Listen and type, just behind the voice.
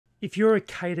If you're a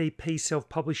KDP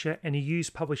self-publisher and you use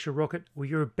Publisher Rocket, well,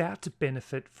 you're about to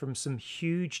benefit from some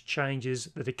huge changes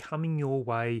that are coming your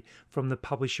way from the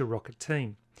Publisher Rocket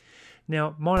team.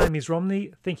 Now, my name is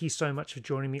Romney. Thank you so much for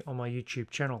joining me on my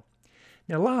YouTube channel.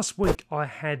 Now, last week I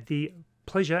had the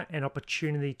pleasure and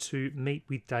opportunity to meet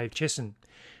with Dave Chesson.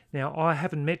 Now, I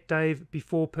haven't met Dave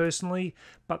before personally,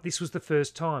 but this was the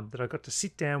first time that I got to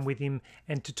sit down with him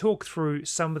and to talk through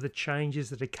some of the changes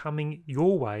that are coming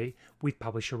your way with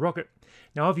Publisher Rocket.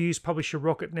 Now, I've used Publisher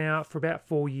Rocket now for about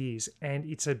 4 years, and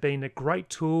it's been a great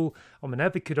tool. I'm an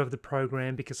advocate of the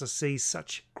program because I see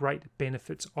such great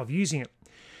benefits of using it.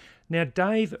 Now,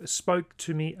 Dave spoke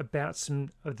to me about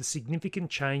some of the significant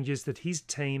changes that his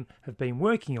team have been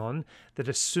working on that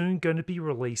are soon going to be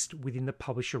released within the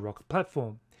Publisher Rocket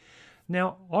platform.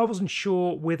 Now, I wasn't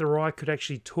sure whether I could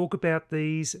actually talk about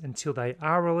these until they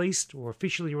are released or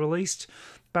officially released,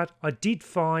 but I did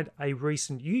find a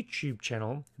recent YouTube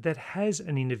channel that has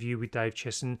an interview with Dave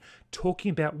Chesson talking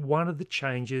about one of the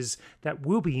changes that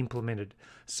will be implemented.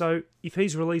 So if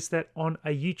he's released that on a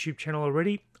YouTube channel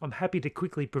already, I'm happy to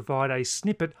quickly provide a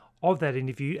snippet of that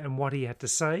interview and what he had to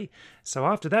say. So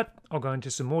after that, I'll go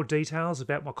into some more details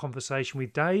about my conversation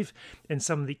with Dave and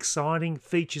some of the exciting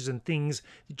features and things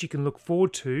that you can look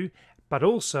forward to, but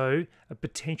also a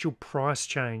potential price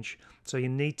change. So you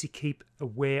need to keep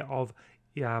aware of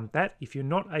that. If you're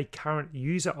not a current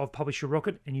user of Publisher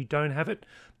Rocket and you don't have it,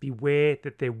 beware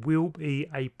that there will be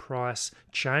a price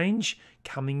change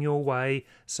coming your way.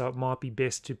 So it might be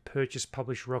best to purchase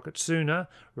Publisher Rocket sooner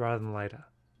rather than later.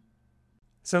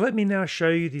 So let me now show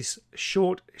you this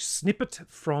short snippet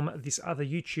from this other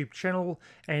YouTube channel,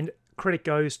 and credit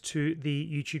goes to the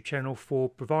YouTube channel for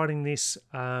providing this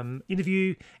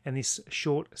interview and this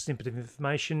short snippet of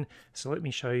information. So let me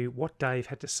show you what Dave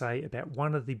had to say about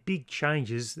one of the big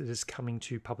changes that is coming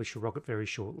to Publisher Rocket very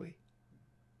shortly.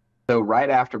 So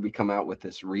right after we come out with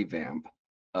this revamp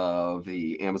of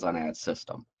the Amazon ad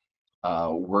system,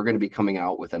 we're going to be coming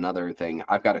out with another thing.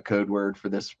 I've got a code word for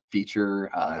this feature.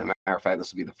 As a matter of fact,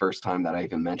 this will be the first time that I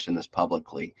even mention this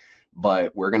publicly,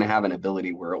 but we're going to have an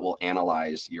ability where it will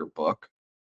analyze your book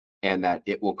and that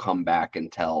it will come back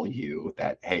and tell you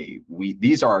that, hey,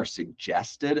 these are our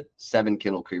suggested 7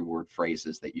 Kindle keyword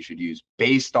phrases that you should use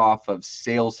based off of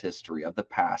sales history of the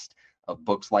past of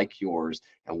books like yours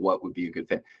and what would be a good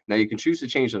fit. Now you can choose to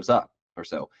change those up or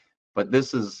so, but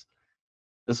this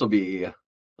will be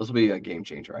a game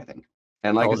changer, I think.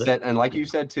 And like I said, and like you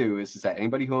said too, is that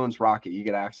anybody who owns Rocket, you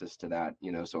get access to that,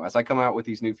 so as I come out with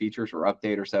these new features or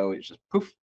update or so, it's just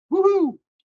poof, woohoo,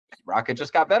 Rocket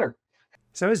just got better.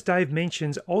 So as Dave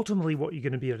mentions, ultimately what you're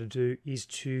going to be able to do is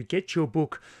to get your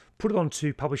book, put it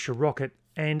onto Publisher Rocket,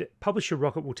 and Publisher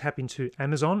Rocket will tap into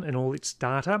Amazon and all its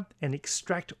data and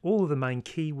extract all of the main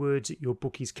keywords that your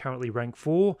book is currently ranked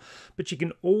for. But you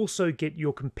can also get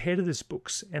your competitors'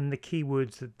 books and the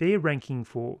keywords that they're ranking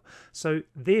for. So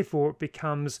therefore, it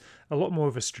becomes a lot more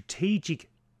of a strategic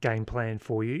game plan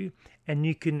for you. And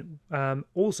you can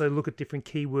also look at different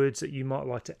keywords that you might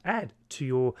like to add to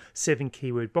your 7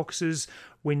 keyword boxes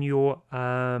when you're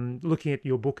looking at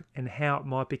your book and how it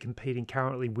might be competing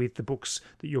currently with the books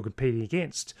that you're competing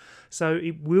against. So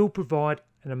it will provide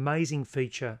an amazing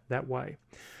feature that way.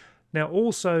 Now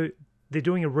also, they're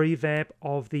doing a revamp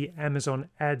of the Amazon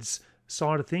ads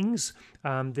side of things.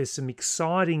 There's some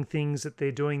exciting things that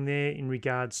they're doing there in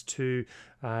regards to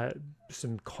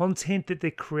some content that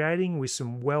they're creating with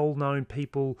some well-known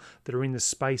people that are in the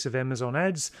space of Amazon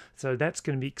ads. So that's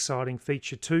going to be an exciting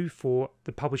feature too for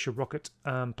the Publisher Rocket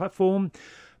platform.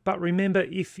 But remember,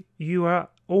 if you are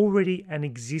already an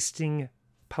existing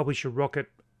Publisher Rocket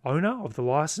owner of the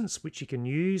license, which you can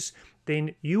use,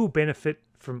 then you will benefit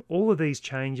from all of these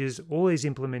changes, all these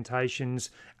implementations,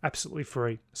 absolutely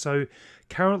free. So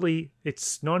currently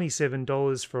it's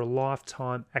 $97 for a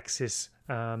lifetime access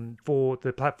for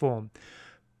the platform.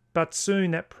 But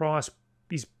soon that price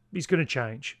is going to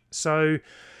change. So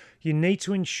you need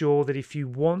to ensure that if you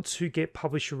want to get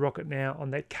Publisher Rocket now on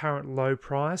that current low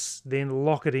price, then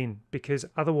lock it in, because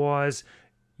otherwise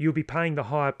you'll be paying the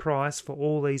higher price for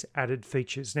all these added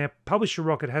features. Now, Publisher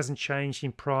Rocket hasn't changed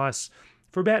in price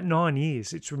for about 9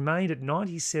 years. It's remained at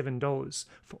 $97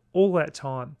 for all that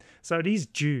time. So it is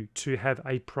due to have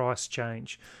a price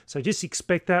change. So just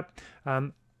expect that.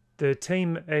 The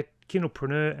team at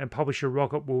Kindlepreneur and Publisher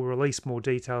Rocket will release more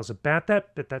details about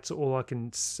that, but that's all I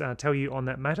can tell you on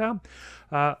that matter.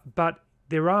 But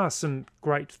there are some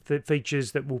great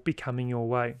features that will be coming your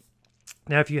way.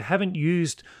 Now, if you haven't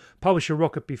used Publisher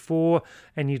Rocket before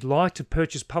and you'd like to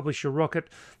purchase Publisher Rocket,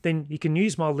 then you can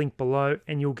use my link below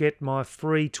and you'll get my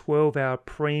free 12-hour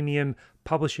premium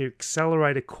Publisher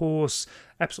Accelerator course,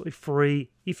 absolutely free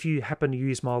if you happen to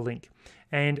use my link.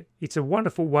 And it's a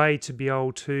wonderful way to be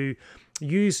able to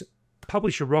use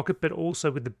Publisher Rocket, but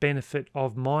also with the benefit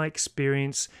of my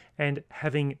experience and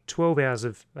having 12 hours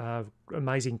of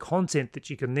amazing content that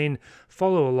you can then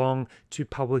follow along to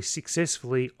publish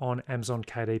successfully on Amazon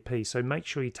KDP. So make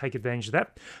sure you take advantage of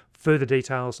that. Further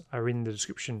details are in the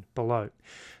description below.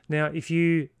 Now, if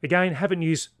you, again, haven't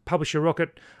used Publisher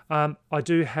Rocket, I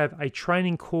do have a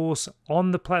training course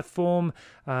on the platform,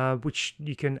 which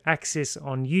you can access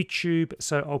on YouTube.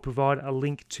 So I'll provide a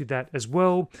link to that as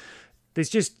well. There's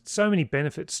just so many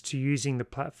benefits to using the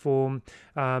platform,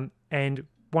 and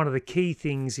one of the key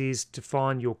things is to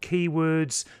find your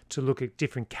keywords, to look at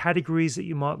different categories that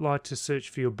you might like to search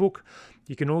for your book.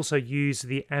 You can also use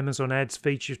the Amazon Ads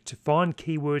feature to find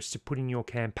keywords to put in your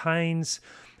campaigns.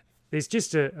 There's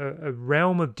just a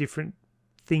realm of different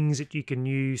things that you can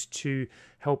use to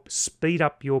help speed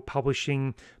up your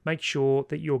publishing, make sure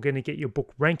that you're going to get your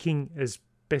book ranking as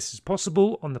best as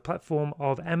possible on the platform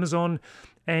of Amazon,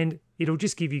 and it'll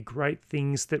just give you great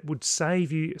things that would save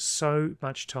you so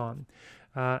much time.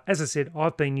 As I said,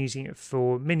 I've been using it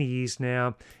for many years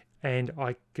now, and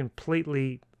I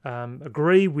completely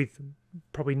agree with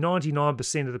probably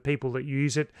 99% of the people that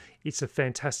use it. It's a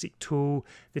fantastic tool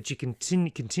that you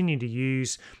continue to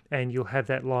use, and you'll have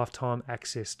that lifetime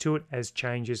access to it as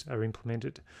changes are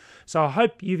implemented. So I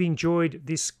hope you've enjoyed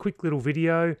this quick little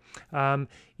video.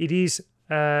 It is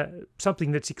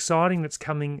something that's exciting, that's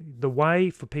coming the way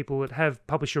for people that have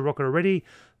Publisher Rocket already.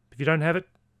 If you don't have it,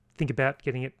 think about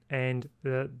getting it, and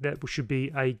that should be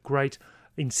a great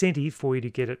incentive for you to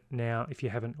get it now if you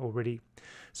haven't already.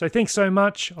 So thanks so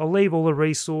much. I'll leave all the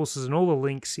resources and all the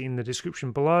links in the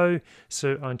description below.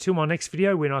 So until my next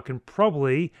video, when I can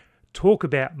probably talk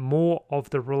about more of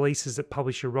the releases that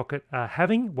Publisher Rocket are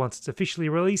having once it's officially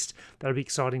released, that'll be an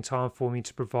exciting time for me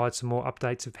to provide some more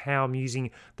updates of how I'm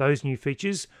using those new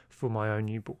features for my own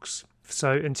new books.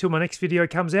 So until my next video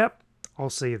comes out, I'll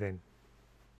see you then.